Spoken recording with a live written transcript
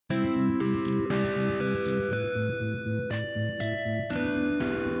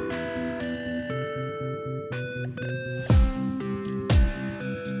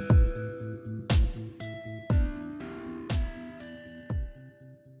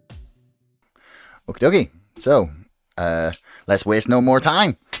Okay, okay. So, let's waste no more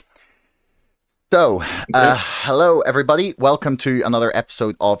time. So, Okay. hello everybody. Welcome to another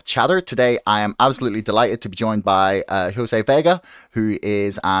episode of Chatter. Today, I am absolutely delighted to be joined by Jose Vega, who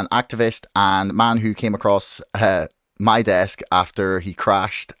is an activist and man who came across my desk after he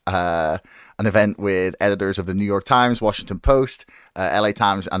crashed an event with editors of the New York Times, Washington Post, LA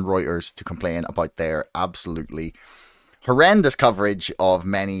Times, and Reuters to complain about their absolutely horrendous coverage of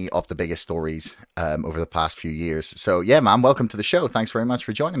many of the biggest stories over the past few years. So, yeah, man, welcome to the show. Thanks very much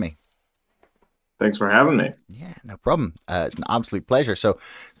for joining me. Thanks for having me. Yeah, no problem. It's an absolute pleasure. So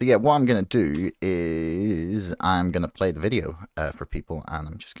yeah, what I'm gonna do is I'm gonna play the video for people, and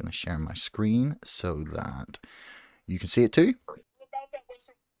I'm just gonna share my screen so that you can see it too. About that with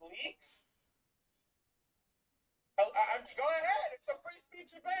some leaks? Go ahead. It's a free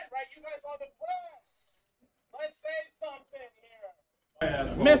speech event, right? You guys are the press. Let's say something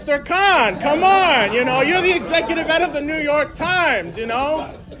here. Mr. Khan, come on. You're the executive editor of the New York Times.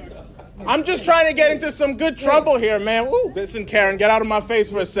 I'm just trying to get into some good trouble here, man. Woo. Listen, Karen, get out of my face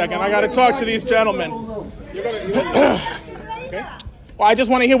for a second. I got to talk to these gentlemen. Okay. Well, I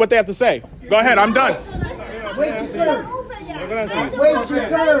just want to hear what they have to say. Go ahead, I'm done. Wait your turn. Wait your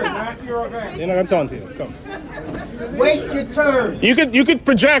turn. You know what I'm telling you. Come. Wait your turn. You could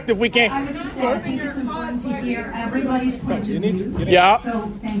project if we I can't. would just say I think it's important to hear everybody's point of view. Yeah.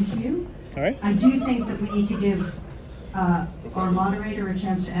 So thank you. All right. I do think that we need to give our moderator a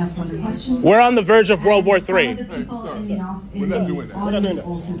chance to ask other questions. We're on the verge of World War Some III. of the people in the audience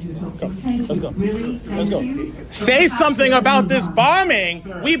also do so. Thank you. Really, thank you. Say something about this bombing.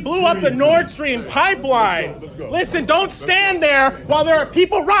 We blew up the Nord Stream pipeline. Listen, don't stand there while there are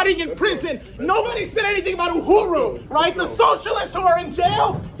people rotting in prison. Nobody said anything about Uhuru, right? The socialists who are in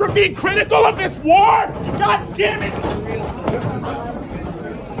jail for being critical of this war. God damn it. Okay,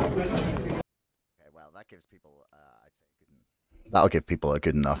 well, that gives people, I'd say, that'll give people a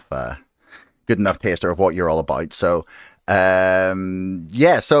good enough taster of what you're all about. So,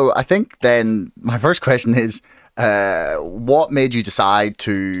 yeah. So I think then my first question is, what made you decide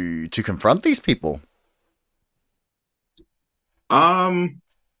to confront these people? I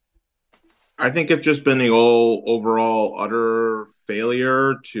think it's just been the whole overall utter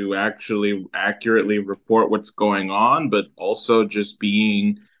failure to actually accurately report what's going on, but also just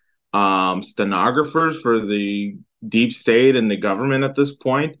being stenographers for the deep state and the government at this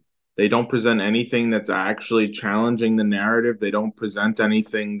point. They don't present anything that's actually challenging the narrative. They don't present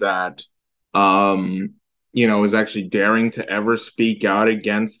anything that is actually daring to ever speak out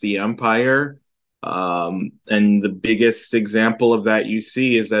against the empire. And the biggest example of that you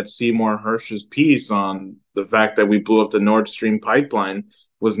see is that Seymour Hersh's piece on the fact that we blew up the Nord Stream pipeline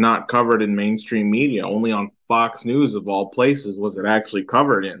was not covered in mainstream media. Only on Fox News, of all places, was it actually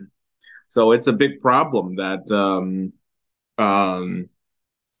covered in. So it's a big problem that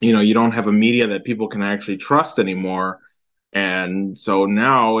you don't have a media that people can actually trust anymore. And so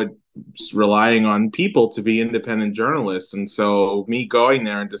now it's relying on people to be independent journalists. And so me going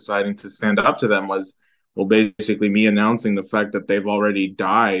there and deciding to stand up to them was, well, basically me announcing the fact that they've already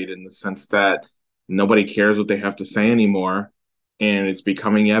died, in the sense that nobody cares what they have to say anymore. And it's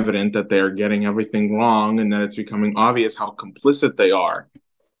becoming evident that they're getting everything wrong, and that it's becoming obvious how complicit they are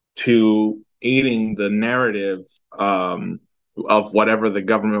to aiding the narrative of whatever the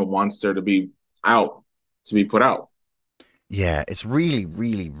government wants there to be put out. Yeah, it's really,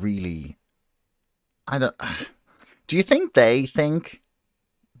 really, really. I don't. Do you think they think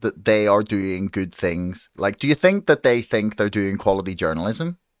that they are doing good things? Like, do you think that they think they're doing quality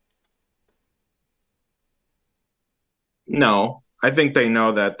journalism? No, I think they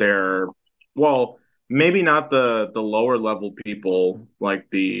know that they're, well, maybe not the lower level people, like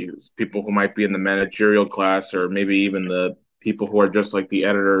the people who might be in the managerial class, or maybe even the people who are just like the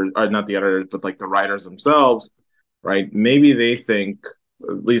editors, or not the editors, but like the writers themselves, right? Maybe they think,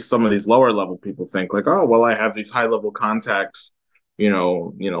 at least some of these lower level people think, like, oh, well, I have these high level contacts,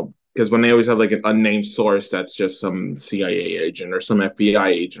 because when they always have like an unnamed source, that's just some CIA agent or some FBI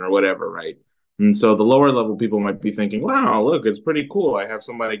agent or whatever, right? And so the lower level people might be thinking, wow, look, it's pretty cool. I have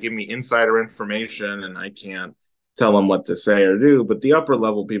somebody give me insider information and I can't tell them what to say or do. But the upper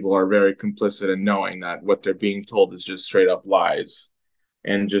level people are very complicit in knowing that what they're being told is just straight up lies,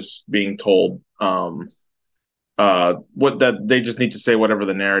 and just being told what that they just need to say whatever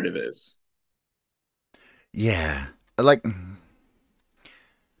the narrative is. Yeah, like,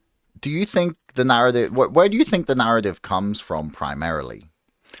 do you think the narrative? Where do you think the narrative comes from primarily?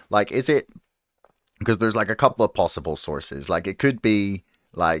 Like, is it because there's like a couple of possible sources? Like, it could be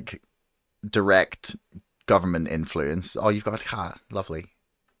like direct government influence. Oh, you've got lovely.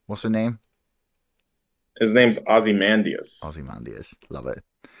 What's her name? His name's Ozymandias. Ozymandias, love it.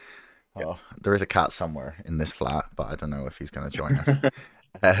 Oh, there is a cat somewhere in this flat, but I don't know if he's going to join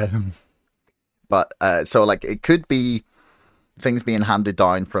us. But so like it could be things being handed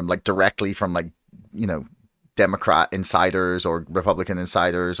down from like directly from like, you know, Democrat insiders or Republican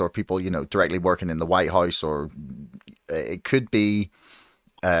insiders or people, you know, directly working in the White House, or it could be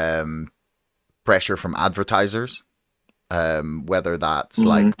pressure from advertisers, whether that's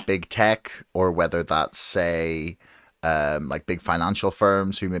like big tech or whether that's, say, like big financial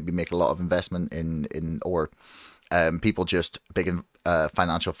firms who maybe make a lot of investment in or people just big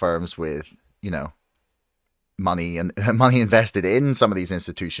financial firms with, you know, money and money invested in some of these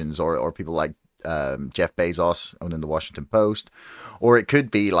institutions, or people like Jeff Bezos owning the Washington Post, or it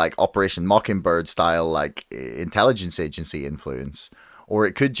could be like Operation Mockingbird style, like intelligence agency influence, or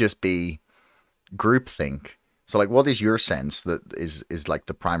it could just be groupthink. So like, what is your sense that is like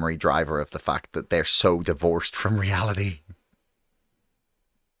the primary driver of the fact that they're so divorced from reality?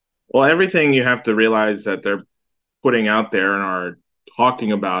 Well, everything you have to realize that they're putting out there and are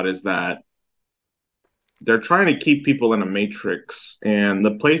talking about is that they're trying to keep people in a matrix, and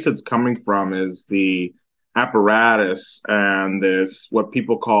the place it's coming from is the apparatus and this what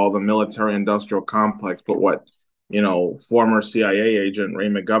people call the military industrial complex, but what, you know, former CIA agent Ray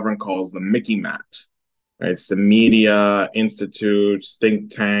McGovern calls the Mickey Mat. Right? It's the media, institutes, think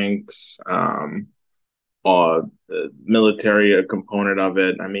tanks, military a component of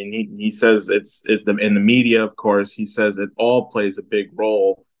it. I mean, he says it's the in the media, of course. He says it all plays a big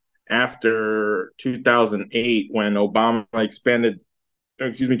role. After 2008, when Obama expanded,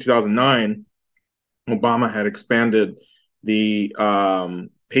 2009, Obama had expanded the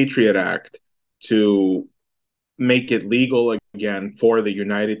Patriot Act to make it legal again for the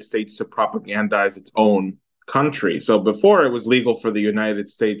United States to propagandize its own country. So before, it was legal for the United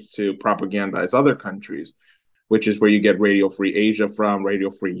States to propagandize other countries, which is where you get Radio Free Asia from,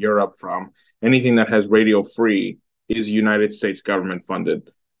 Radio Free Europe from. Anything that has Radio Free is United States government funded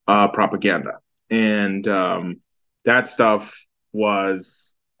propaganda. And that stuff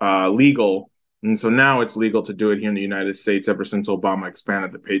was legal. And so now it's legal to do it here in the United States ever since Obama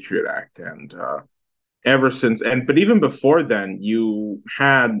expanded the Patriot Act. And ever since, but even before then, you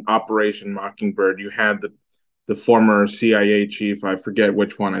had Operation Mockingbird. You had the former CIA chief, I forget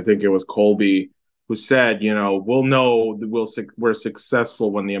which one, I think it was Colby, who said, you know, we'll know that we're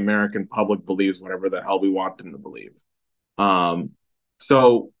successful when the American public believes whatever the hell we want them to believe.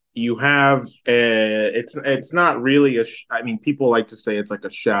 So you have it's not really I mean, people like to say it's like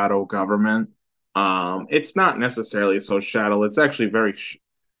a shadow government. It's not necessarily so shadow. It's actually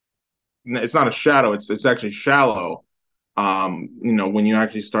it's not a shadow. It's actually shallow. You know, when you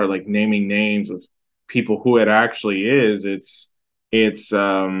actually start like naming names of people who it actually is, it's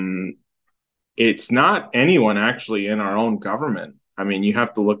not anyone actually in our own government. I mean, you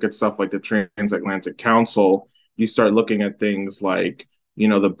have to look at stuff like the Transatlantic Council. You start looking at things like, you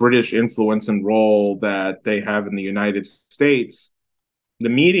know, the British influence and role that they have in the United States. The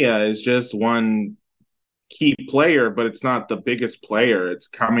media is just one key player, but it's not the biggest player. It's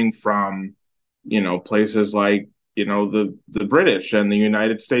coming from, you know, places like, you know, the British and the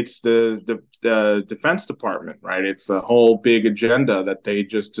United States, the Defense Department, right? It's a whole big agenda that they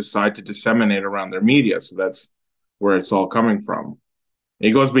just decide to disseminate around their media. So that's where it's all coming from.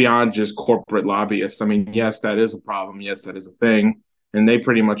 It goes beyond just corporate lobbyists. I mean, yes, that is a problem. Yes, that is a thing. And they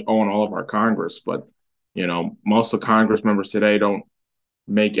pretty much own all of our Congress. But, you know, most of the Congress members today don't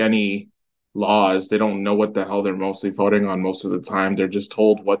make any laws. They don't know what the hell they're mostly voting on most of the time. They're just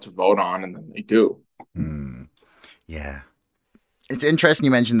told what to vote on, and then they do. Yeah. It's interesting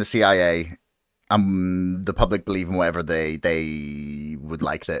you mentioned the CIA. The public believing whatever they would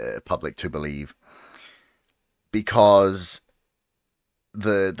like the public to believe. Because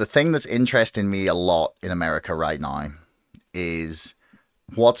the thing that's interesting me a lot in America right now is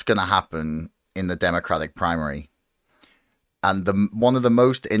what's going to happen in the Democratic primary. And one of the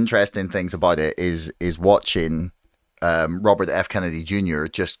most interesting things about it is watching Robert F. Kennedy Jr.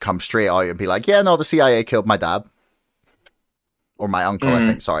 just come straight out and be like, yeah, no, the CIA killed my dad. Or my uncle, I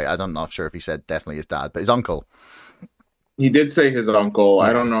think. Sorry, I'm not sure if he said definitely his dad, but his uncle. He did say his uncle. Yeah.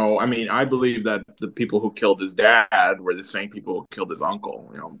 I don't know. I mean, I believe that the people who killed his dad were the same people who killed his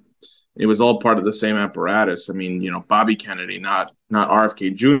uncle. You know, it was all part of the same apparatus. I mean, you know, Bobby Kennedy, not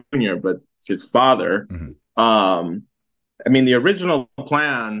RFK Jr., but his father. Mm-hmm. I mean, the original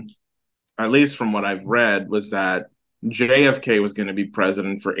plan, at least from what I've read, was that JFK was going to be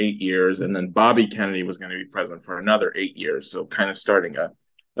president for 8 years, and then Bobby Kennedy was going to be president for another 8 years. So kind of starting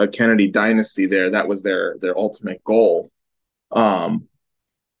a Kennedy dynasty there. That was their ultimate goal. And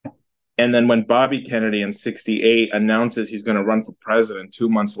And then when Bobby Kennedy in 68 announces he's going to run for president, 2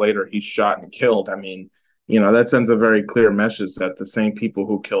 months later, he's shot and killed. I mean, that sends a very clear message that the same people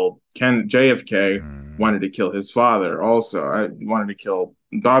who killed JFK wanted to kill his father also. I wanted to kill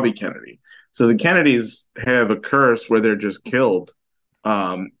Bobby Kennedy. So the Kennedys have a curse where they're just killed.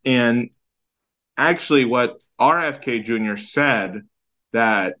 And actually what RFK Jr. said,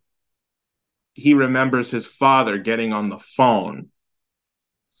 that he remembers his father getting on the phone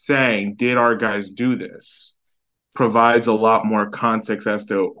saying, did our guys do this, provides a lot more context as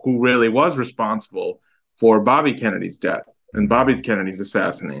to who really was responsible for Bobby Kennedy's death and Bobby Kennedy's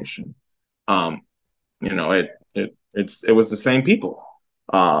assassination. It was the same people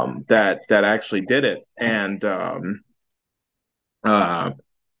that actually did it. And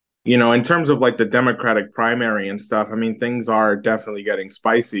in terms of like the Democratic primary and stuff, I mean, things are definitely getting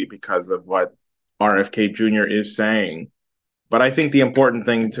spicy because of what RFK Jr. is saying. But I think the important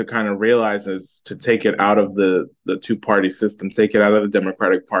thing to kind of realize is to take it out of the two-party system, take it out of the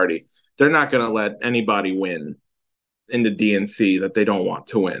Democratic Party. They're not going to let anybody win in the DNC that they don't want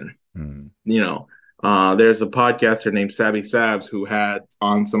to win. There's a podcaster named Savvy Savs who had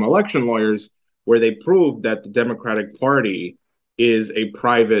on some election lawyers where they proved that the Democratic Party is a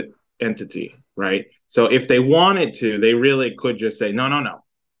private entity, right? So if they wanted to, they really could just say, no.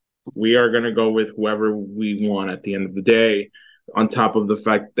 We are going to go with whoever we want at the end of the day, on top of the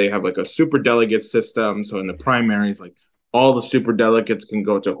fact they have like a super delegate system. So in the primaries, like all the super delegates can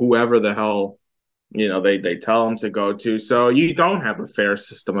go to whoever the hell, they tell them to go to. So you don't have a fair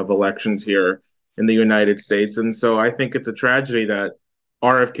system of elections here in the United States. And so I think it's a tragedy that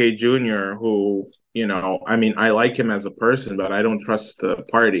RFK Jr., who, I mean, I like him as a person, but I don't trust the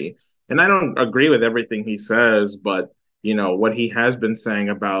party. And I don't agree with everything he says, but what he has been saying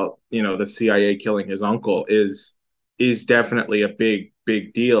about, the CIA killing his uncle is definitely a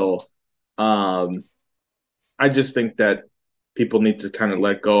big deal. I just think that people need to kind of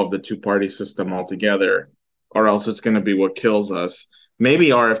let go of the two-party system altogether, or else it's going to be what kills us. Maybe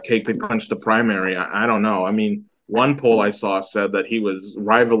RFK could punch the primary. I don't know. I mean, one poll I saw said that he was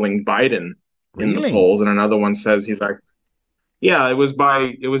rivaling Biden in the polls, and another one says he's like, yeah, it was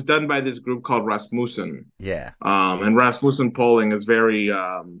done by this group called Rasmussen. Yeah. And Rasmussen polling is very,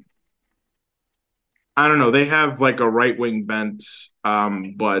 I don't know, they have like a right-wing bent,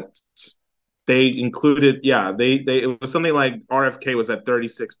 but they included, it was something like RFK was at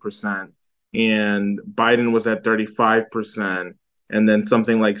 36% and Biden was at 35%. And then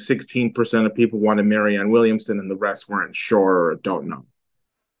something like 16% of people wanted Marianne Williamson and the rest weren't sure or don't know.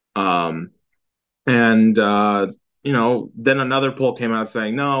 Then another poll came out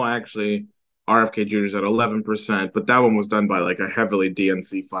saying, no, actually, RFK Jr. is at 11%, but that one was done by like a heavily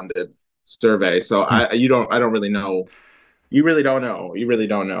DNC funded survey. So I don't really know. You really don't know.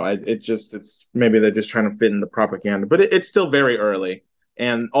 It's maybe they're just trying to fit in the propaganda, but it's still very early.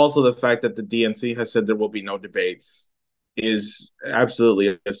 And also the fact that the DNC has said there will be no debates is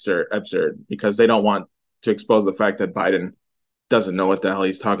absolutely absurd because they don't want to expose the fact that Biden doesn't know what the hell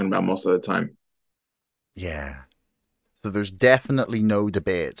he's talking about most of the time. Yeah. So there's definitely no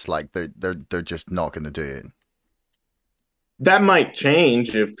debates. Like they're just not going to do it. That might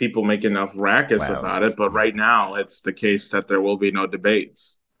change if people make enough rackets about it, but right now it's the case that there will be no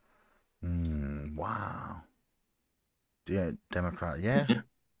debates. Wow. Yeah, Democrat. Yeah.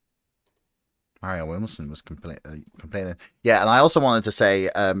 Marianne Williamson was complaining. Yeah, and I also wanted to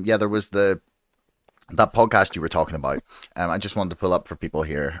say, there was that podcast you were talking about. I just wanted to pull up for people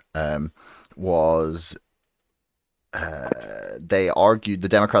here. They argued, the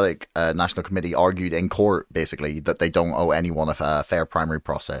Democratic National Committee argued in court, basically, that they don't owe anyone a fair primary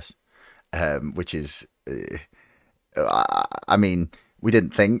process, which is, I mean, we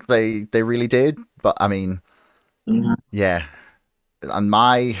didn't think they really did, but I mean, yeah. And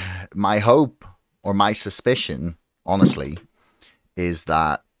my hope or my suspicion, honestly, is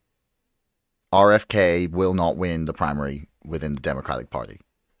that RFK will not win the primary within the Democratic Party.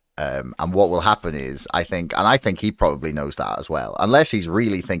 And what will happen is, I think he probably knows that as well, unless he's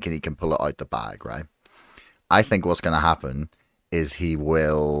really thinking he can pull it out the bag, right? I think what's going to happen is he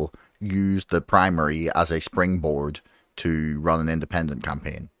will use the primary as a springboard to run an independent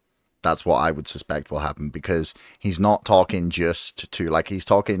campaign. That's what I would suspect will happen, because he's not talking just to, like, he's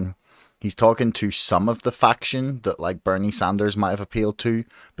talking to some of the faction that like Bernie Sanders might have appealed to,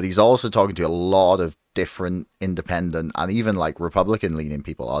 but he's also talking to a lot of different independent and even like Republican leaning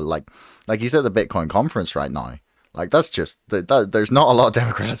people. Like he's at the Bitcoin conference right now. Like that's just there's not a lot of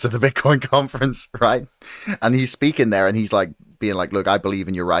Democrats at the Bitcoin conference, right? And he's speaking there and he's like being like, look, I believe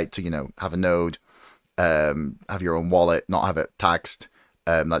in your right to, have a node, have your own wallet, not have it taxed.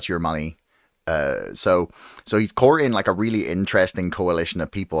 That's your money. So he's courting like a really interesting coalition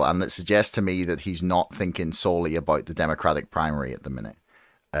of people, and that suggests to me that he's not thinking solely about the Democratic primary at the minute.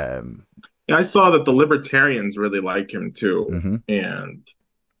 Yeah, I saw that the Libertarians really like him too, Mm-hmm. and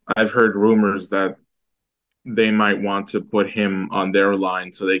I've heard rumors that they might want to put him on their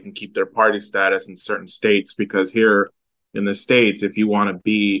line so they can keep their party status in certain states. Because here in the states, if you want to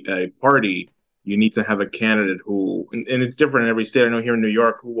be a party, you need to have a candidate who, and it's different in every state. I know here in New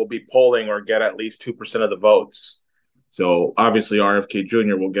York, who will be polling or get at least 2% of the votes. So obviously, RFK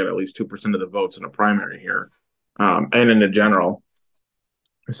Jr. will get at least 2% of the votes in a primary here, and in the general.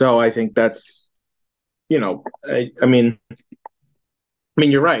 So I think that's, I mean,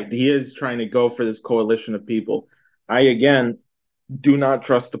 you're right. He is trying to go for this coalition of people. I, again, do not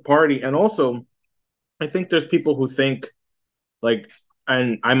trust the party. And also, I think there's people who think, like,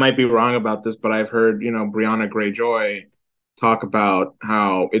 and I might be wrong about this, but I've heard, Brianna Greyjoy talk about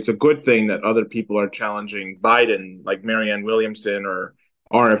how it's a good thing that other people are challenging Biden, like Marianne Williamson or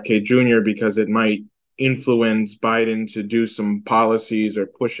RFK Jr., because it might influence Biden to do some policies or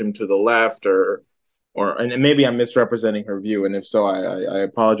push him to the left or and maybe I'm misrepresenting her view, and if so, I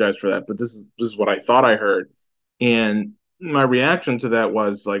apologize for that. But this is what I thought I heard, and my reaction to that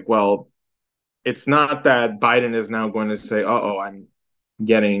was like, well, it's not that Biden is now going to say, "Oh, I'm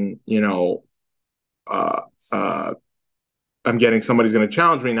getting, uh, uh, I'm getting somebody's going to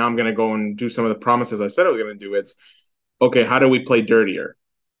challenge me. Now I'm going to go and do some of the promises I said I was going to do." It's okay. How do we play dirtier?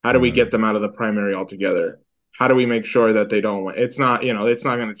 How do we get them out of the primary altogether? How do we make sure that they don't? It's not, it's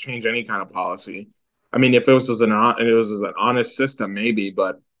not going to change any kind of policy. I mean, if it was an honest system, maybe,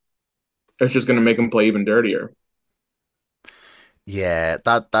 but it's just going to make them play even dirtier. Yeah,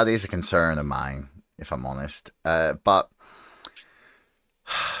 that is a concern of mine, if I'm honest. But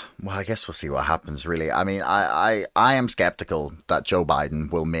well, I guess we'll see what happens. Really, I mean, I am skeptical that Joe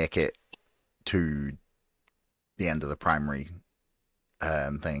Biden will make it to the end of the primary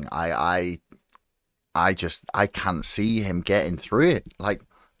thing. I can't see him getting through it. Like,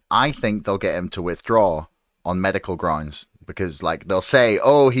 I think they'll get him to withdraw on medical grounds because, like, they'll say,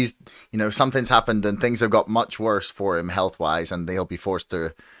 "Oh, he's, something's happened and things have got much worse for him health wise," and they'll be forced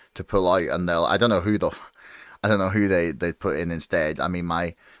to pull out. And I don't know who they put in instead. I mean,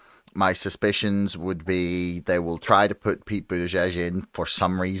 my suspicions would be they will try to put Pete Buttigieg in for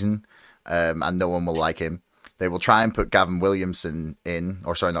some reason, and no one will like him. They will try and put Gavin Williamson in,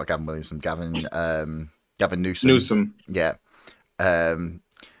 or sorry, not Gavin Williamson, Gavin Newsom. Newsom. Yeah.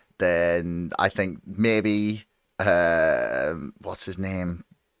 Then I think maybe what's his name,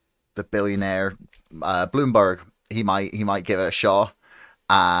 the billionaire Bloomberg. He might give it a shot.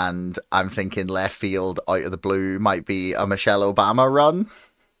 And I'm thinking left field out of the blue might be a Michelle Obama run.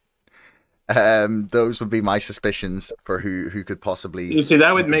 Those would be my suspicions for who could possibly. You see,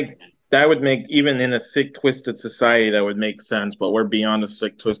 that would make even in a sick, twisted society, that would make sense. But we're beyond a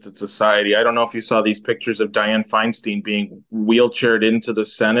sick, twisted society. I don't know if you saw these pictures of Dianne Feinstein being wheelchaired into the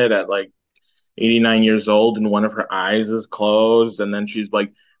Senate at like 89 years old, and one of her eyes is closed, and then she's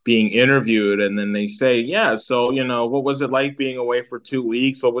like being interviewed, and then they say, "Yeah, so what was it like being away for 2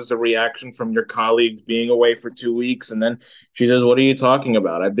 weeks? What was the reaction from your colleagues being away for 2 weeks?" And then she says, "What are you talking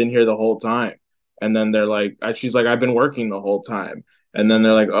about? I've been here the whole time." And then they're like, she's like, "I've been working the whole time." And then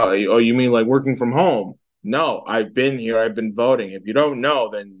they're like, "Oh, you mean like working from home?" "No, I've been here. I've been voting. If you don't know,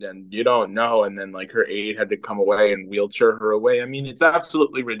 then you don't know." And then like her aide had to come away and wheelchair her away. I mean, it's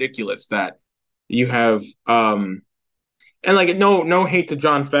absolutely ridiculous that you have and like no hate to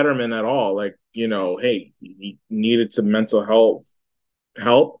John Fetterman at all. Like, hey, he needed some mental health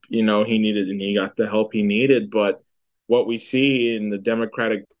help. He got the help he needed. But what we see in the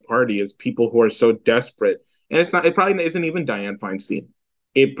Democratic Party is people who are so desperate. And it probably isn't even Dianne Feinstein.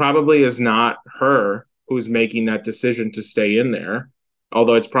 It probably is not her who's making that decision to stay in there,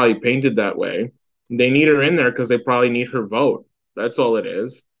 although it's probably painted that way. They need her in there because they probably need her vote. That's all it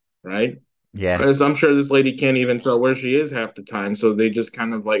is, right? Yeah. Because I'm sure this lady can't even tell where she is half the time. So they just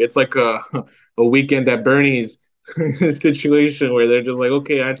kind of like, it's like a weekend at Bernie's situation where they're just like,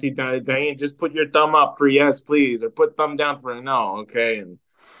 "Okay, Auntie Diane, just put your thumb up for yes, please, or put thumb down for a no." Okay.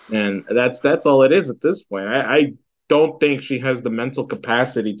 And that's all it is at this point. I don't think she has the mental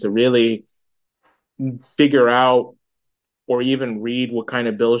capacity to really figure out or even read what kind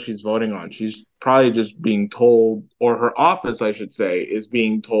of bill she's voting on. She's probably just being told, or her office, I should say, is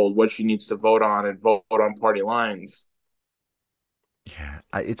being told what she needs to vote on and vote on party lines. Yeah,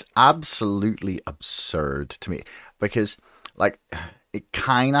 it's absolutely absurd to me because, like, it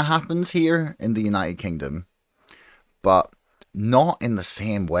kind of happens here in the United Kingdom, but not in the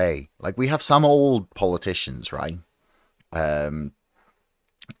same way. Like, we have some old politicians, right?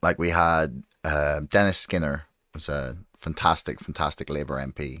 Like we had Dennis Skinner was a fantastic Labour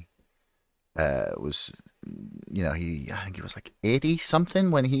MP. Was I think he was like 80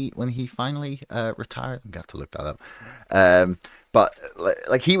 something when he finally retired. I'm gonna have to look that up. But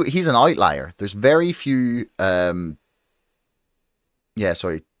like he's an outlier. There's very few.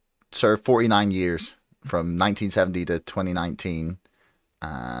 Served 49 years from 1970 to 2019,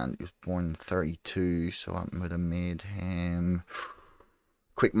 and he was born in 32, so that would have made him.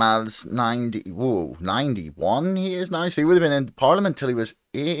 Quick maths, 91 he is now, so he would have been in Parliament till he was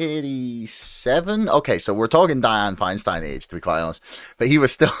 87. Okay, so we're talking Dianne Feinstein age, to be quite honest, but he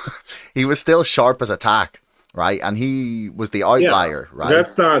was still sharp as a tack, right? And he was the outlier, right?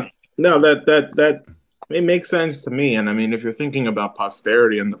 That's not, no, that it makes sense to me. And I mean, if you're thinking about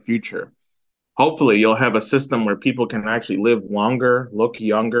posterity in the future, hopefully you'll have a system where people can actually live longer, look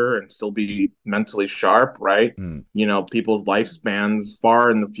younger, and still be mentally sharp, right? People's lifespans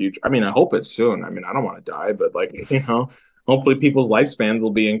far in the future. I mean, I hope it's soon. I mean, I don't want to die, but hopefully people's lifespans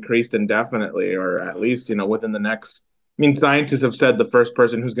will be increased indefinitely, or at least, within the next. I mean, scientists have said the first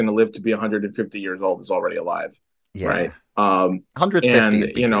person who's going to live to be 150 years old is already alive, right?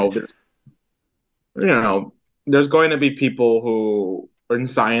 150. And there's going to be people who and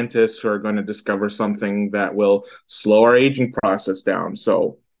scientists who are going to discover something that will slow our aging process down.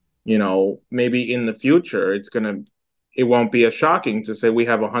 So, maybe in the future, it won't be as shocking to say we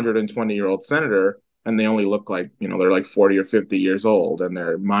have a 120-year-old senator and they only look like, they're like 40 or 50 years old and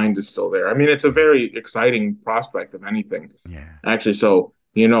their mind is still there. I mean, it's a very exciting prospect of anything. Yeah. Actually, so,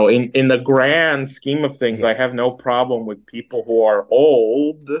 in the grand scheme of things, I have no problem with people who are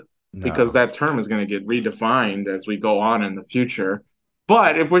old because that term is going to get redefined as we go on in the future.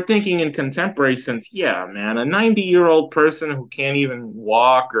 But if we're thinking in contemporary sense, yeah, man, a 90-year-old person who can't even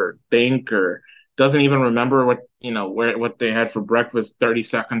walk or think or doesn't even remember what they had for breakfast 30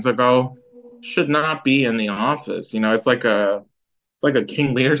 seconds ago should not be in the office. It's like a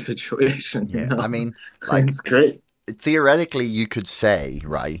King Lear situation. I mean, it's great. Theoretically, you could say,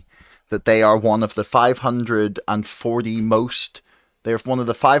 right, that they are one of the 540 most. They're one of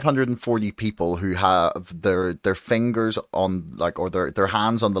the 540 people who have their fingers on, like, or their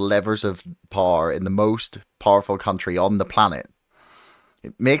hands on the levers of power in the most powerful country on the planet.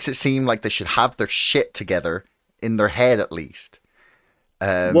 It makes it seem like they should have their shit together in their head, at least.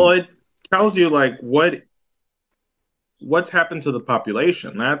 Well, it tells you like what's happened to the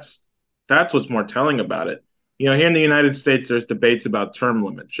population. That's what's more telling about it. Here in the United States, there's debates about term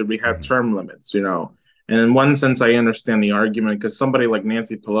limits. Should we have term limits? And in one sense, I understand the argument because somebody like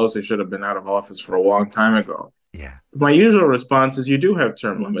Nancy Pelosi should have been out of office for a long time ago. Yeah. My usual response is you do have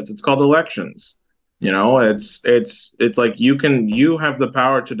term limits. It's called elections. It's like you have the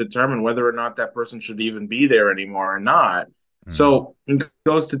power to determine whether or not that person should even be there anymore or not. So it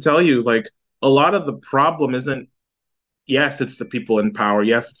goes to tell you, like, a lot of the problem isn't, yes, it's the people in power.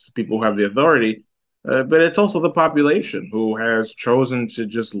 Yes, it's the people who have the authority. But it's also the population who has chosen to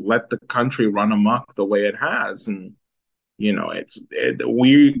just let the country run amok the way it has. And, we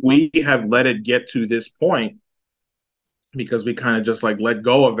have let it get to this point because we kind of just like let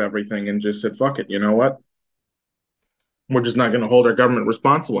go of everything and just said, fuck it. You know what? We're just not going to hold our government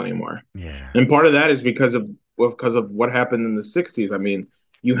responsible anymore. Yeah. And part of that is because of what happened in the 60s. I mean,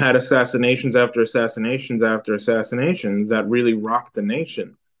 you had assassinations after assassinations after assassinations that really rocked the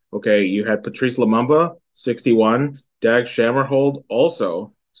nation. Okay, you had Patrice Lumumba, 61, Dag Hammarskjöld,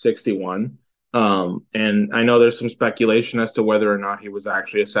 also 61. And I know there's some speculation as to whether or not he was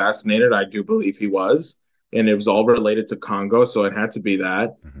actually assassinated. I do believe he was. And it was all related to Congo, so it had to be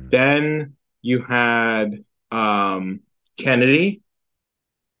that. Then you had Kennedy,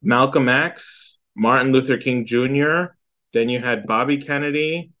 Malcolm X, Martin Luther King Jr., then you had Bobby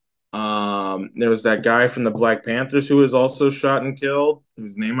Kennedy. There was that guy from the Black Panthers who was also shot and killed,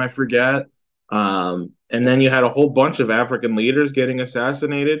 whose name I forget. And then you had a whole bunch of African leaders getting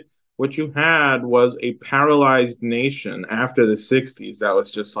assassinated. What you had was a paralyzed nation after the 60s that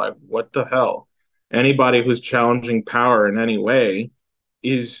was just like, what the hell? Anybody who's challenging power in any way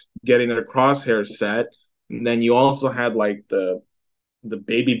is getting their crosshairs set. And then you also had like the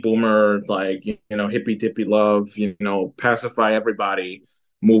baby boomer, like, hippy dippy love, pacify everybody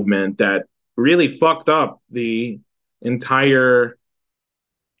movement that really fucked up the entire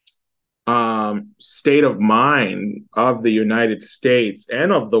state of mind of the United States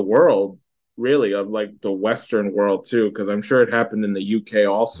and of the world, really, of like the Western world too, because I'm sure it happened in the UK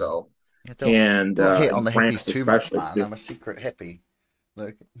also. Yeah, don't hate on the France hippies too much, man. too. I'm a secret hippie.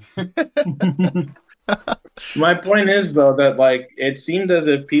 Look. My point is, though, that like it seemed as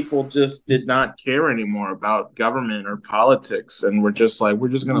if people just did not care anymore about government or politics, and we're just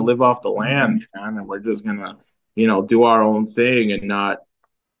gonna live off the land, man, and we're just gonna, do our own thing and not,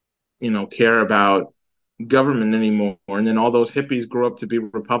 care about government anymore. And then all those hippies grew up to be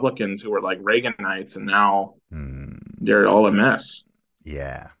Republicans who were like Reaganites, and now they're all a mess.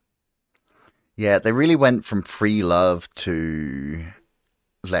 Yeah. Yeah, they really went from free love to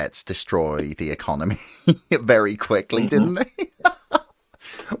let's destroy the economy very quickly, didn't they?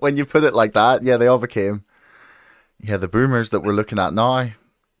 When you put it like that, yeah, they all became, the boomers that we're looking at now.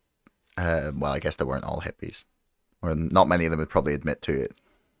 Well, I guess they weren't all hippies, or not many of them would probably admit to it.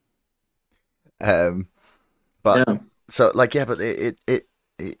 But Yeah. so like, yeah, but it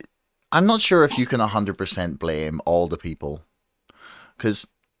I'm not sure if you can 100% blame all the people, because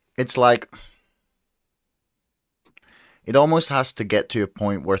it's like it almost has to get to a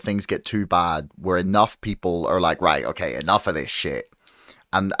point where things get too bad, where enough people are like, right, okay, enough of this shit.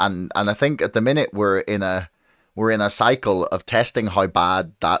 And I think at the minute we're in a cycle of testing how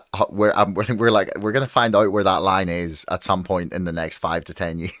bad that we're gonna find out where that line is at some point in the next 5 to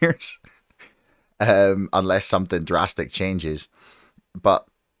 10 years, unless something drastic changes. But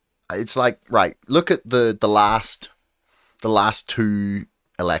it's like, right, look at the last two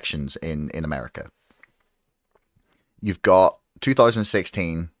elections in America. You've got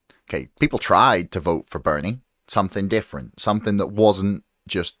 2016. Okay, people tried to vote for Bernie, something different, something that wasn't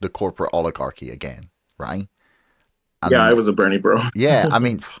just the corporate oligarchy again, right? And yeah, I was a Bernie bro. yeah, I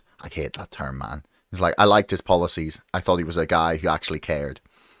mean, I hate that term, man. It's like, I liked his policies. I thought he was a guy who actually cared.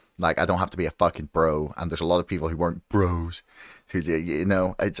 Like, I don't have to be a fucking bro. And there's a lot of people who weren't bros. Who,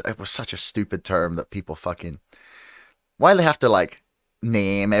 it was such a stupid term that people fucking... Why do they have to, like,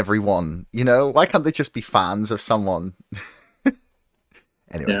 name everyone? Why can't they just be fans of someone?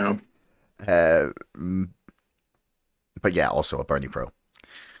 Anyway. Yeah. But yeah, also a Bernie pro.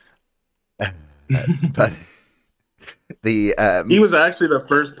 But he was actually the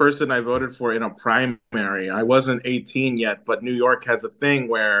first person I voted for in a primary. I wasn't 18 yet, but New York has a thing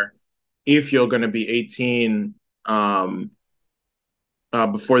where if you're going to be 18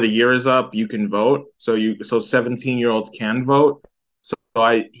 before the year is up, you can vote. So 17-year-olds can vote. So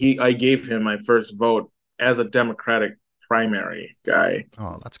I gave him my first vote as a Democratic primary guy.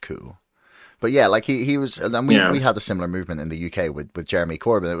 Oh, that's cool. But yeah, like he was, and we had a similar movement in the UK with Jeremy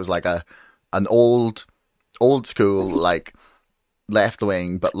Corbyn. It was like an old school, like left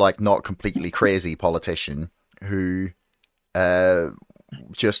wing, but like not completely crazy politician who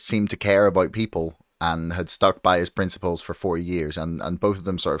just seemed to care about people and had stuck by his principles for 4 years, and both of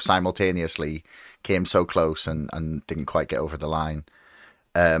them sort of simultaneously came so close and didn't quite get over the line.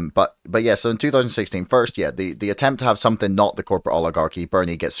 But yeah, so in 2016, first, the attempt to have something not the corporate oligarchy,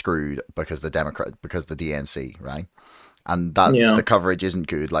 Bernie gets screwed because the DNC, right? And that the coverage isn't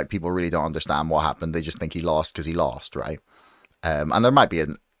good. Like, people really don't understand what happened. They just think he lost because he lost, right? And there might be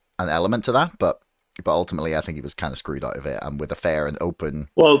an element to that, but ultimately, I think he was kind of screwed out of it. And with a fair and open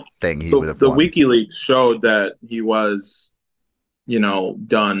thing, he would have won. The WikiLeaks showed that he was,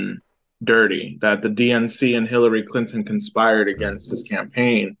 done dirty, that the DNC and Hillary Clinton conspired against his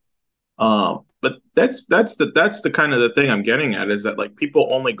campaign. But that's the kind of the thing I'm getting at, is that like people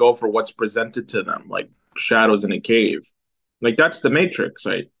only go for what's presented to them, like shadows in a cave. Like, that's the Matrix,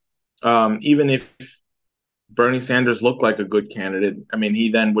 right? Even if Bernie Sanders looked like a good candidate, I mean, he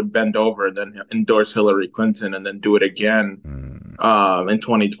then would bend over and then endorse Hillary Clinton and then do it again in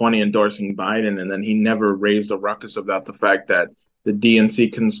 2020, endorsing Biden. And then he never raised a ruckus about the fact that the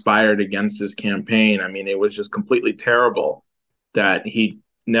DNC conspired against his campaign. I mean, it was just completely terrible that he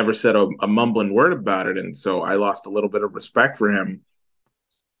never said a mumbling word about it. And so I lost a little bit of respect for him.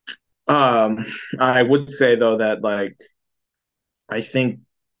 I would say, though, that like, I think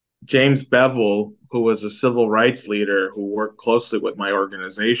James Bevel, who was a civil rights leader who worked closely with my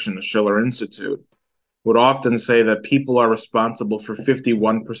organization, the Schiller Institute, would often say that people are responsible for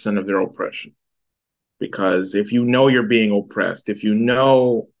 51% of their oppression. Because if you know you're being oppressed, if you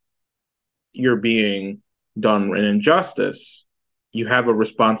know you're being done an injustice, you have a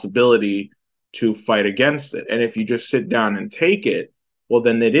responsibility to fight against it. And if you just sit down and take it, well,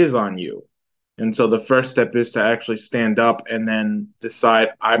 then it is on you. And so the first step is to actually stand up and then decide,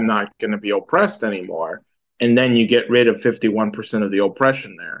 I'm not going to be oppressed anymore. And then you get rid of 51% of the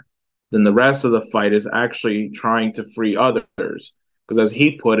oppression there. Then the rest of the fight is actually trying to free others. Because as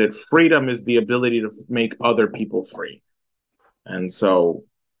he put it, freedom is the ability to make other people free. And so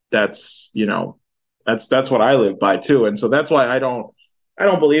that's what I live by too. And so that's why I don't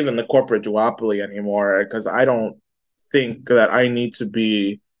believe in the corporate duopoly anymore, because I don't think that I need to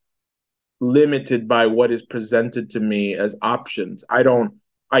be limited by what is presented to me as options.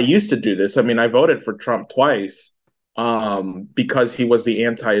 I used to do this. I mean, I voted for Trump twice because he was the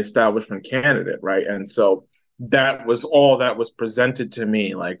anti-establishment candidate, right? And so that was all that was presented to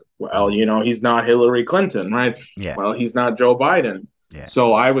me. Like, well, he's not Hillary Clinton, right? Yeah. Well, he's not Joe Biden. Yeah.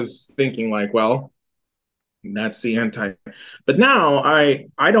 So I was thinking like, well, that's the anti. But now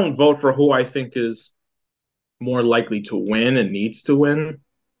I don't vote for who I think is more likely to win and needs to win,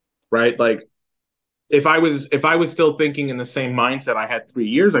 right? Like if I was still thinking in the same mindset I had 3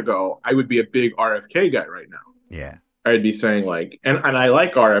 years ago, I would be a big RFK guy right now. Yeah. I'd be saying like, and I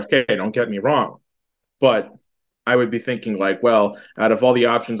like RFK, don't get me wrong, but I would be thinking like, well, out of all the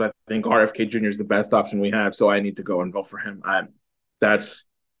options, I think RFK Jr. is the best option we have, so I need to go and vote for him. I'm going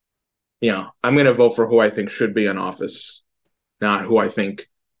to vote for who I think should be in office, not who I think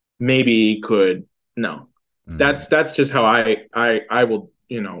maybe could. No, that's just how I will,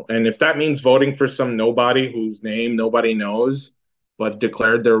 and if that means voting for some nobody whose name nobody knows but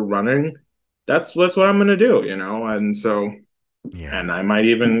declared they're running, that's what I'm going to do, and so, and I might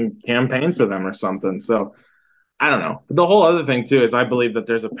even campaign for them or something. So I don't know. The whole other thing too is I believe that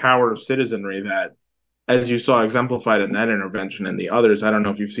there's a power of citizenry that, as you saw exemplified in that intervention and the others. I don't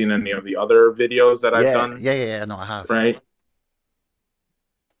know if you've seen any of the other videos that I've done. Yeah. No, I have. Right.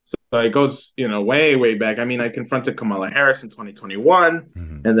 So it goes, way, way back. I mean, I confronted Kamala Harris in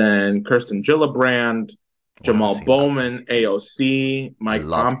 2021, and then Kirsten Gillibrand, Jamal Bowman, AOC, Mike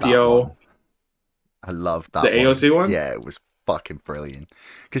Pompeo. I love that the AOC one. Yeah, it was fucking brilliant.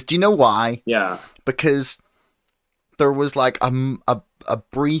 Because do you know why? Yeah. Because there was like a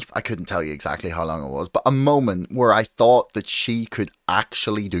brief, I couldn't tell you exactly how long it was, but a moment where I thought that she could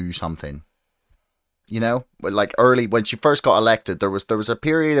actually do something. Like early when she first got elected, there was a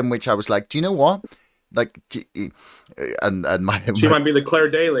period in which I was like, do you know what? Like, and she might be the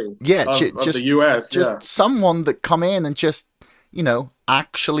Claire Daly. of the U.S. Just someone that come in and just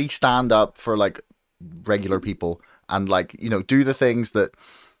actually stand up for like regular people and like do the things that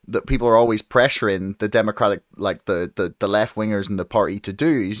people are always pressuring the Democratic, like the left wingers in the party to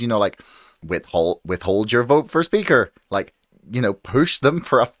do is like withhold your vote for speaker, like push them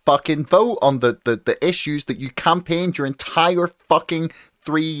for a fucking vote on the issues that you campaigned your entire fucking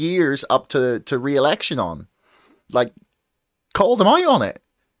 3 years up to re-election on. Like, call them out on it.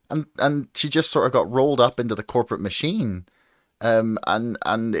 And she just sort of got rolled up into the corporate machine. And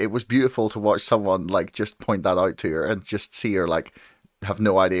it was beautiful to watch someone like just point that out to her and just see her like have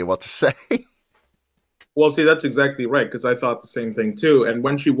no idea what to say. Well, see, that's exactly right, because I thought the same thing too. And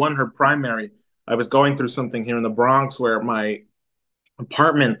when she won her primary, I was going through something here in the Bronx where my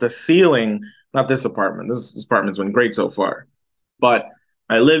apartment, the ceiling, not this apartment, this apartment's been great so far, but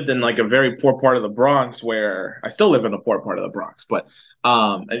I lived in like a very poor part of the Bronx where I still live in a poor part of the Bronx, but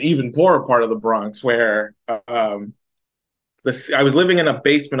an even poorer part of the Bronx where I was living in a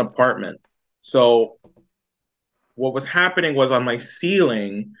basement apartment. So what was happening was on my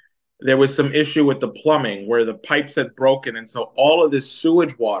ceiling, there was some issue with the plumbing where the pipes had broken. And so all of this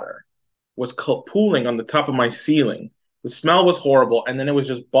sewage water was pooling on the top of my ceiling. The smell was horrible. And then it was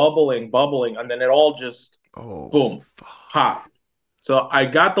just bubbling. And then it all just, boom, popped. So I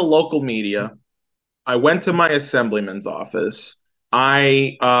got the local media. I went to my assemblyman's office.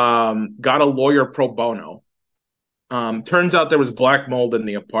 I got a lawyer pro bono. Turns out there was black mold in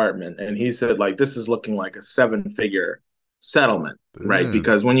the apartment. And he said, like, this is looking like a 7-figure settlement, right?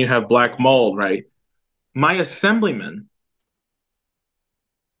 Because when you have black mold, right? My assemblyman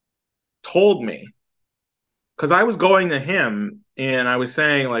told me, because I was going to him and I was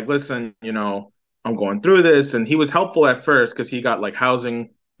saying, like, listen, I'm going through this. And he was helpful at first because he got like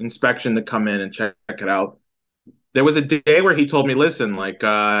housing inspection to come in and check it out. There was a day where he told me, listen, like,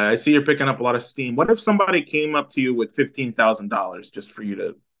 I see you're picking up a lot of steam. What if somebody came up to you with $15,000 just for you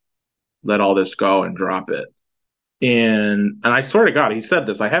to let all this go and drop it? And I swear to God, he said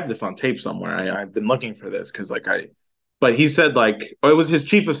this. I have this on tape somewhere. I've been looking for this because but he said like, it was his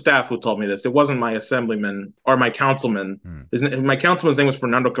chief of staff who told me this. It wasn't my assemblyman or my councilman. My councilman's name was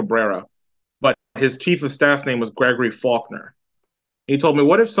Fernando Cabrera, but his chief of staff name was Gregory Faulkner. He told me,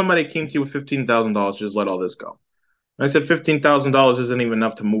 what if somebody came to you with $15,000, just let all this go? And I said, $15,000 isn't even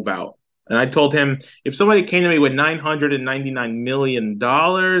enough to move out. And I told him, if somebody came to me with $999 million,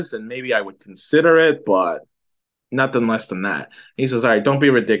 then maybe I would consider it, but nothing less than that. He says, all right, don't be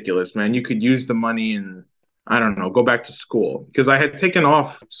ridiculous, man. You could use the money and, I don't know, go back to school. Because I had taken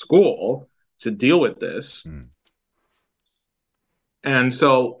off school to deal with this. And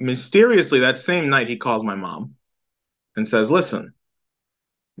so mysteriously that same night, he calls my mom and says, listen,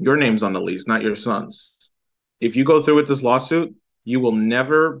 your name's on the lease, not your son's. If you go through with this lawsuit, you will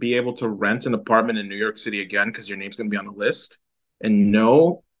never be able to rent an apartment in New York City again because your name's going to be on the list. And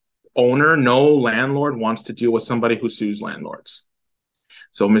no owner, no landlord wants to deal with somebody who sues landlords.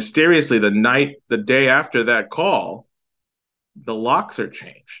 So mysteriously, the day after that call, the locks are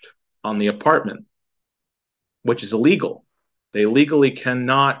changed on the apartment, which is illegal. They legally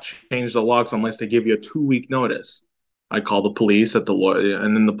cannot change the locks unless they give you a 2-week notice. I call the police at the lawyer,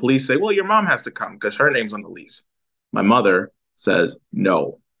 and then the police say, well, your mom has to come because her name's on the lease. My mother says,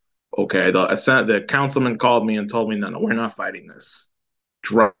 no. Okay, the councilman called me and told me, no, we're not fighting this.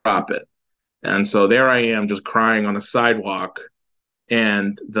 Drop it. And so there I am just crying on a sidewalk.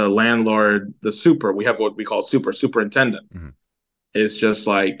 And the landlord, we have what we call superintendent, is just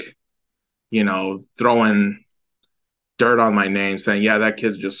like, throwing dirt on my name, saying, yeah, that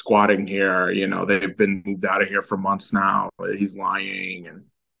kid's just squatting here. They've been moved out of here for months now. He's lying. And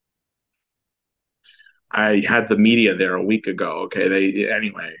I had the media there a week ago. Okay,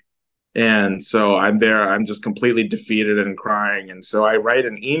 anyway. And so I'm there. I'm just completely defeated and crying. And so I write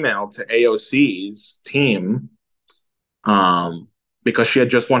an email to AOC's team because she had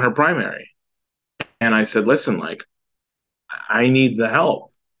just won her primary. And I said, listen, like, I need the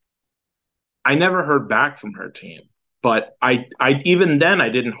help. I never heard back from her team. But I even then I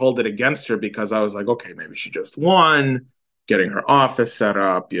didn't hold it against her because I was like, okay, maybe she just won, getting her office set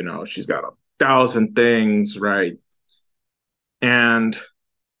up. She's got 1,000 things, right? And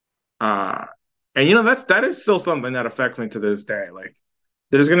that is still something that affects me to this day. Like,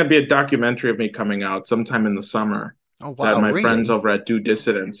 there's going to be a documentary of me coming out sometime in the summer. Oh wow! That my really? friends over at Do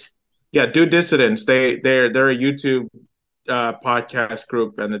Dissidents, Do Dissidents. They're a YouTube podcast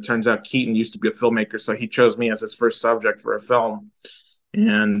group, and it turns out Keaton used to be a filmmaker, so he chose me as his first subject for a film.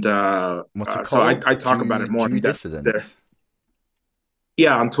 And what's it called? So I talk about it more. Do Dissidents.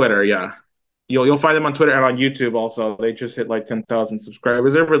 Yeah, on Twitter. Yeah, you'll find them on Twitter and on YouTube. Also, they just hit like 10,000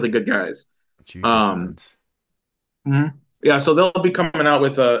 subscribers. They're really good guys. Do Dissidents. Yeah, so they'll be coming out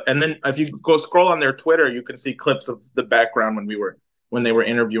with and then if you go scroll on their Twitter, you can see clips of the background when they were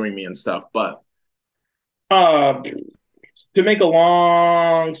interviewing me and stuff. But to make a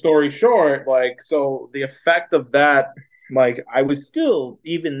long story short, so the effect of that, I was still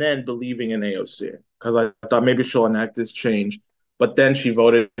even then believing in AOC because I thought maybe she'll enact this change. But then she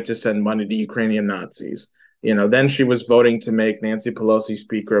voted to send money to Ukrainian Nazis. Then she was voting to make Nancy Pelosi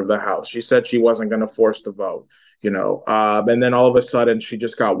Speaker of the House. She said she wasn't going to force the vote. And then all of a sudden she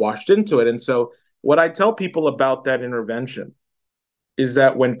just got washed into it. And so what I tell people about that intervention is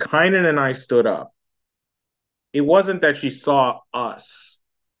that when Kynan and I stood up, it wasn't that she saw us.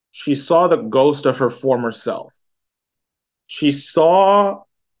 She saw the ghost of her former self. She saw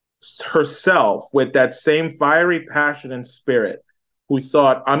herself with that same fiery passion and spirit who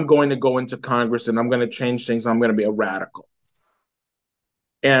thought, I'm going to go into Congress and I'm going to change things. I'm going to be a radical.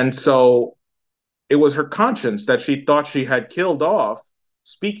 And so it was her conscience that she thought she had killed off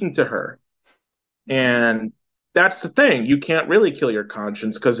speaking to her. And that's the thing. You can't really kill your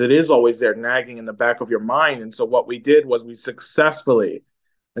conscience because it is always there nagging in the back of your mind. And so what we did was we successfully,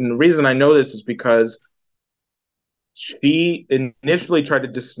 and the reason I know this is because she initially tried to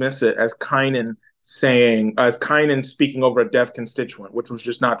dismiss it as Kynan speaking over a deaf constituent, which was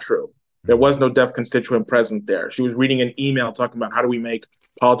just not true. There was no deaf constituent present there. She was reading an email talking about how do we make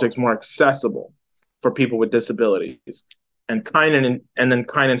politics more accessible for people with disabilities. And then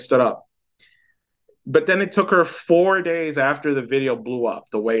Kynan stood up. But then it took her 4 days after the video blew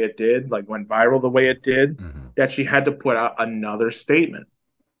up the way it did, went viral the way it did, that she had to put out another statement,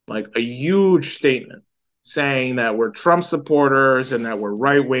 a huge statement saying that we're Trump supporters and that we're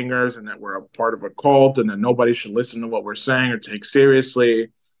right wingers and that we're a part of a cult and that nobody should listen to what we're saying or take seriously.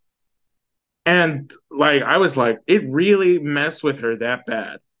 And I was like, it really messed with her that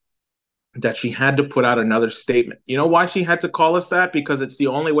bad that she had to put out another statement. You know why she had to call us that? Because it's the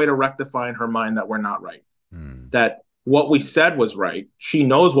only way to rectify in her mind that we're not right. That what we said was right. She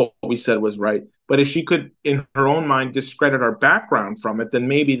knows what we said was right. But if she could, in her own mind, discredit our background from it, then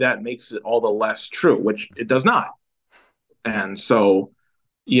maybe that makes it all the less true, which it does not. And so,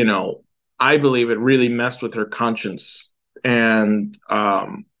 I believe it really messed with her conscience. And,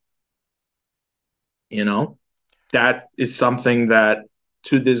 that is something that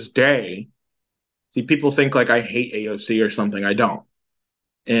to this day, see, people think I hate AOC or something. I don't.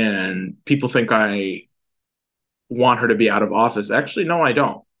 And people think I want her to be out of office. Actually, no, I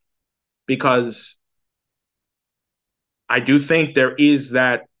don't. Because I do think there is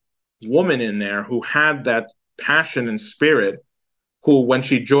that woman in there who had that passion and spirit, who, when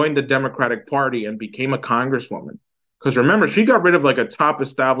she joined the Democratic Party and became a congresswoman, because remember, she got rid of a top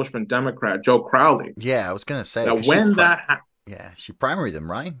establishment Democrat, Joe Crowley. Yeah, I was going to say. Now, when that Yeah, she primaried him,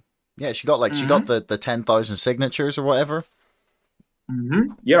 right? Yeah, she got the 10,000 signatures or whatever.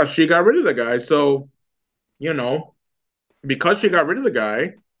 Mm-hmm. Yeah, she got rid of the guy. So, because she got rid of the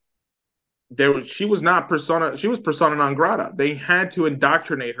guy, she was not persona. She was persona non grata. They had to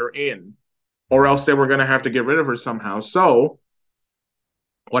indoctrinate her in, or else they were going to have to get rid of her somehow. So,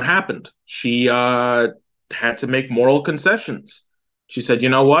 what happened? She had to make moral concessions. She said, "You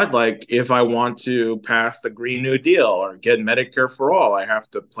know what? Like, if I want to pass the Green New Deal or get Medicare for all, I have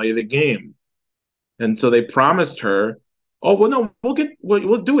to play the game." And so they promised her, "Oh, well, no, we'll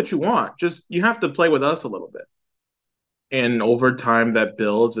do what you want. Just you have to play with us a little bit." And over time, that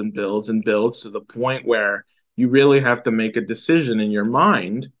builds and builds and builds to the point where you really have to make a decision in your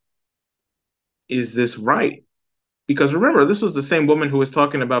mind. Is this right? Because remember, this was the same woman who was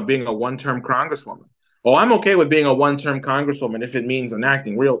talking about being a one-term congresswoman. Oh, I'm okay with being a one-term congresswoman if it means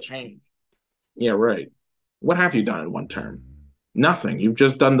enacting real change. Yeah, right. What have you done in one term? Nothing. You've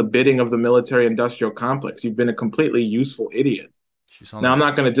just done the bidding of the military-industrial complex. You've been a completely useful idiot. Now, I'm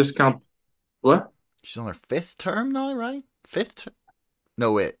not going to discount... What? She's on her 5th term now, right? 5th?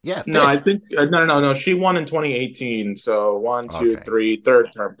 No, wait. Yeah, 5th. No, I think... No. She won in 2018. So 1, 2, Okay. 3,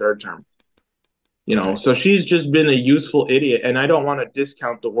 third term. So she's just been a useful idiot. And I don't want to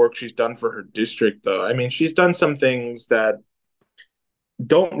discount the work she's done for her district, though. I mean, she's done some things that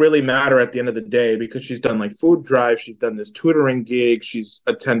don't really matter at the end of the day because she's done like food drives, she's done this tutoring gig, she's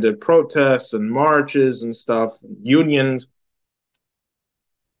attended protests and marches and stuff, unions.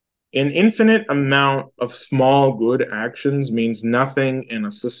 An infinite amount of small good actions means nothing in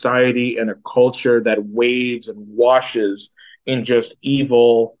a society and a culture that waves and washes in just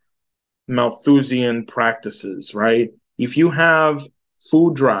evil Malthusian practices, right? If you have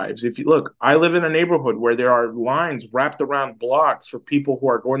food drives, if you look, I live in a neighborhood where there are lines wrapped around blocks for people who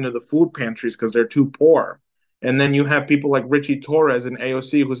are going to the food pantries because they're too poor. And then you have people like Richie Torres and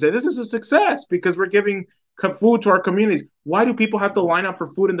AOC who say this is a success because we're giving food to our communities. Why do people have to line up for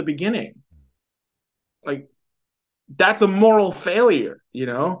food in the beginning? Like, that's a moral failure,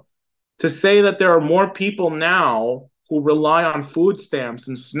 To say that there are more people now who rely on food stamps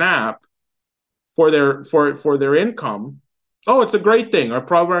and SNAP for their income. Oh, it's a great thing. Our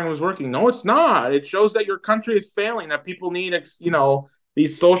program was working. No, it's not. It shows that your country is failing, that people need,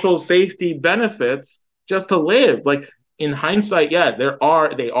 these social safety benefits just to live. Like, in hindsight, yeah,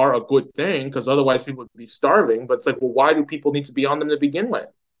 they are a good thing because otherwise people would be starving. But it's like, well, why do people need to be on them to begin with?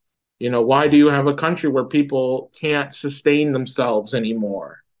 Why do you have a country where people can't sustain themselves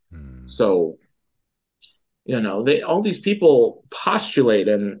anymore? So, all these people postulate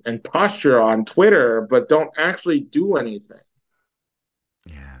and posture on Twitter, but don't actually do anything.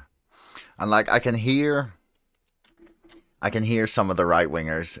 Yeah. And like I can hear some of the right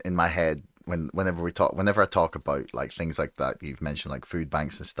wingers in my head whenever I talk about like things like that you've mentioned, like food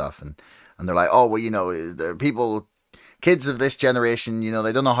banks and stuff, and they're like, oh well, the kids of this generation,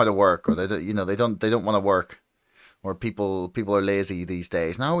 they don't know how to work, or they don't want to work, or people are lazy these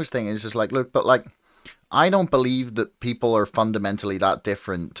days. And I always think it's just like, look, but like I don't believe that people are fundamentally that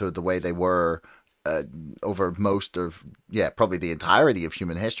different to the way they were over most of, probably the entirety of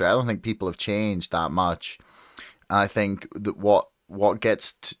human history. I don't think people have changed that much. And I think that what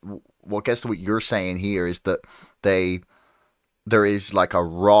gets to what you're saying here is that there is like a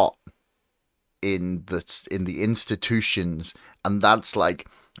rot in the institutions, and that's like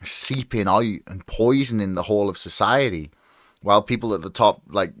seeping out and poisoning the whole of society, while people at the top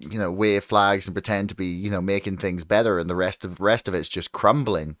wave flags and pretend to be making things better, and the rest of it's just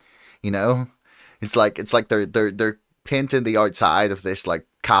crumbling. It's like they're painting the outside of this like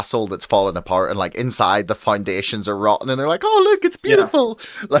castle that's falling apart, and like inside the foundations are rotten, and they're like, oh look, it's beautiful.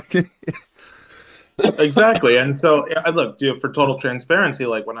 Yeah. Like Exactly. And so, look, dude, for total transparency,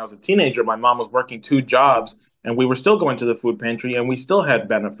 like when I was a teenager, my mom was working 2 jobs and we were still going to the food pantry and we still had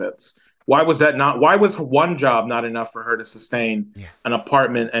benefits. Why was 1 job not enough for her to sustain an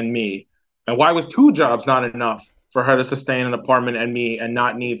apartment and me? And why was 2 jobs not enough for her to sustain an apartment and me and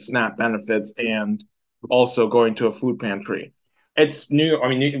not need SNAP benefits and also going to a food pantry? It's New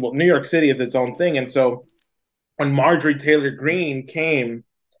York City is its own thing. And so when Marjorie Taylor Greene came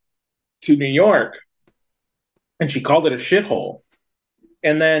to New York, and she called it a shithole.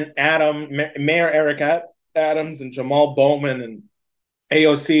 And then Mayor Eric Adams and Jamal Bowman and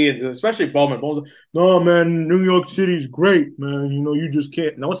AOC, and especially Bowman's like, no, man, New York City's great, man. You just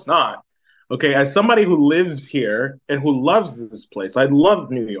can't. No, it's not. Okay, as somebody who lives here and who loves this place, I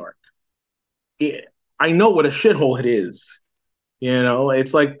love New York. I know what a shithole it is.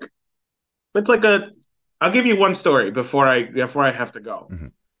 It's like I'll give you one story before I have to go. Mm-hmm.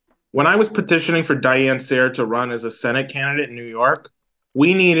 When I was petitioning for Diane Sayre to run as a Senate candidate in New York,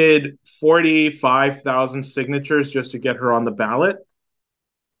 we needed 45,000 signatures just to get her on the ballot.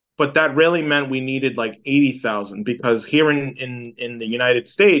 But that really meant we needed like 80,000 because here in the United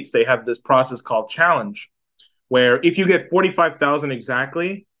States, they have this process called challenge, where if you get 45,000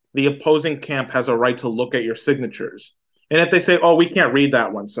 exactly, the opposing camp has a right to look at your signatures. And if they say, oh, we can't read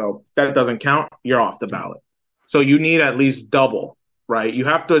that one, so that doesn't count, you're off the ballot. So you need at least double, right? You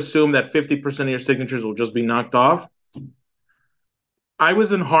have to assume that 50% of your signatures will just be knocked off. I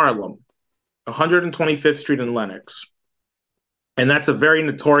was in Harlem, 125th Street in Lenox. And that's a very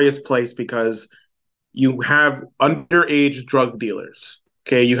notorious place because you have underage drug dealers.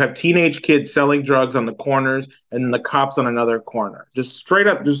 Okay, you have teenage kids selling drugs on the corners and then the cops on another corner. Just straight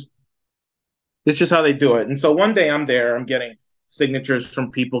up, it's just how they do it. And so one day I'm there, I'm getting signatures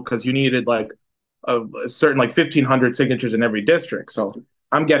from people because you needed like a certain like 1,500 signatures in every district. So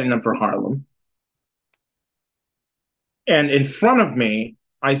I'm getting them for Harlem. And in front of me,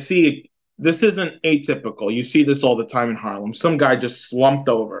 I see, this isn't atypical. You see this all the time in Harlem. Some guy just slumped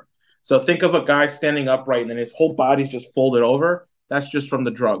over. So think of a guy standing upright and then his whole body's just folded over. That's just from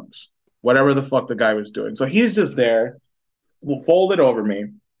the drugs, whatever the fuck the guy was doing. So he's just there, folded over me.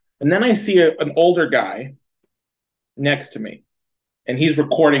 And then I see an older guy next to me, and he's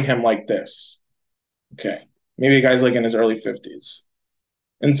recording him like this. Okay, maybe a guy's like in his early 50s.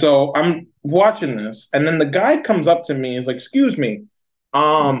 And so I'm watching this, and then the guy comes up to me, he's like, excuse me,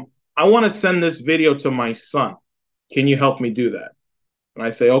 I want to send this video to my son. Can you help me do that? And I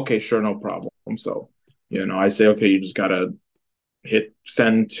say, okay, sure, no problem. So, I say, okay, you just got to hit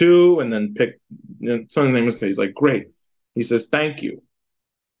send to, and then pick, something name. He's like, great. He says, thank you.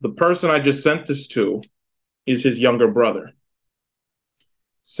 The person I just sent this to is his younger brother.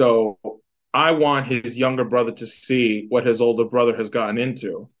 So I want his younger brother to see what his older brother has gotten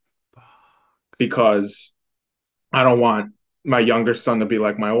into, because I don't want my younger son to be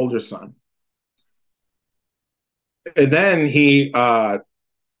like my older son. And then he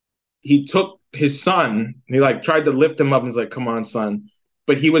took his son, he like tried to lift him up and he's like, come on, son.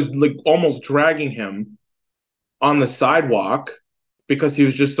 But he was like almost dragging him on the sidewalk because he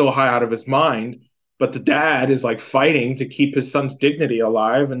was just so high out of his mind. But the dad is like fighting to keep his son's dignity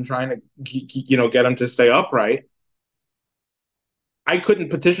alive and trying to, get him to stay upright. I couldn't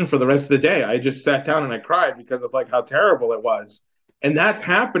petition for the rest of the day. I just sat down and I cried because of like how terrible it was. And that's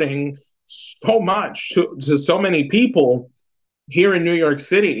happening so much to so many people here in New York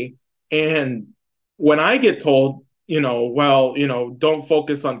City. And when I get told, don't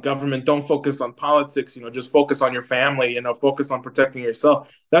focus on government, don't focus on politics, just focus on your family, focus on protecting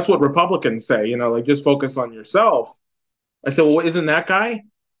yourself. That's what Republicans say, like just focus on yourself. I said, well, isn't that guy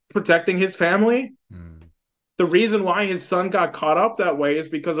protecting his family? The reason why his son got caught up that way is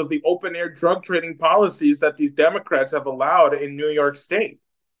because of the open air drug trading policies that these Democrats have allowed in New York State.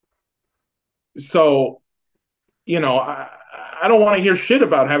 So, I don't want to hear shit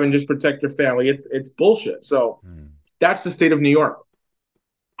about having to just protect your family. It's bullshit. So that's the state of New York.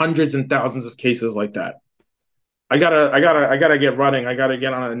 Hundreds and thousands of cases like that. I gotta get running. I gotta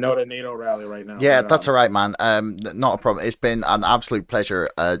get on a No to NATO rally right now. Yeah, that's all right, man. Not a problem. It's been an absolute pleasure.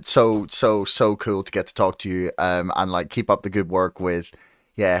 So cool to get to talk to you. And like keep up the good work with,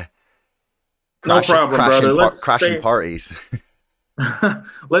 no problem, brother. Crashing parties.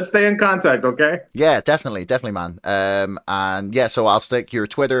 Let's stay in contact, okay? Yeah, definitely, man. And yeah, so I'll stick your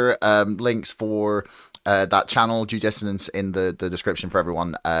Twitter links for that channel, Due Distance, in the description for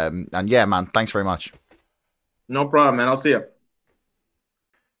everyone. And yeah, man, thanks very much. No problem, man. I'll see you.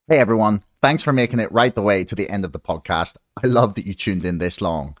 Hey, everyone. Thanks for making it right the way to the end of the podcast. I love that you tuned in this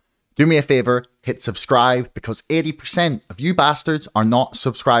long. Do me a favor, hit subscribe, because 80% of you bastards are not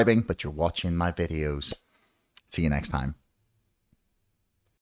subscribing, but you're watching my videos. See you next time.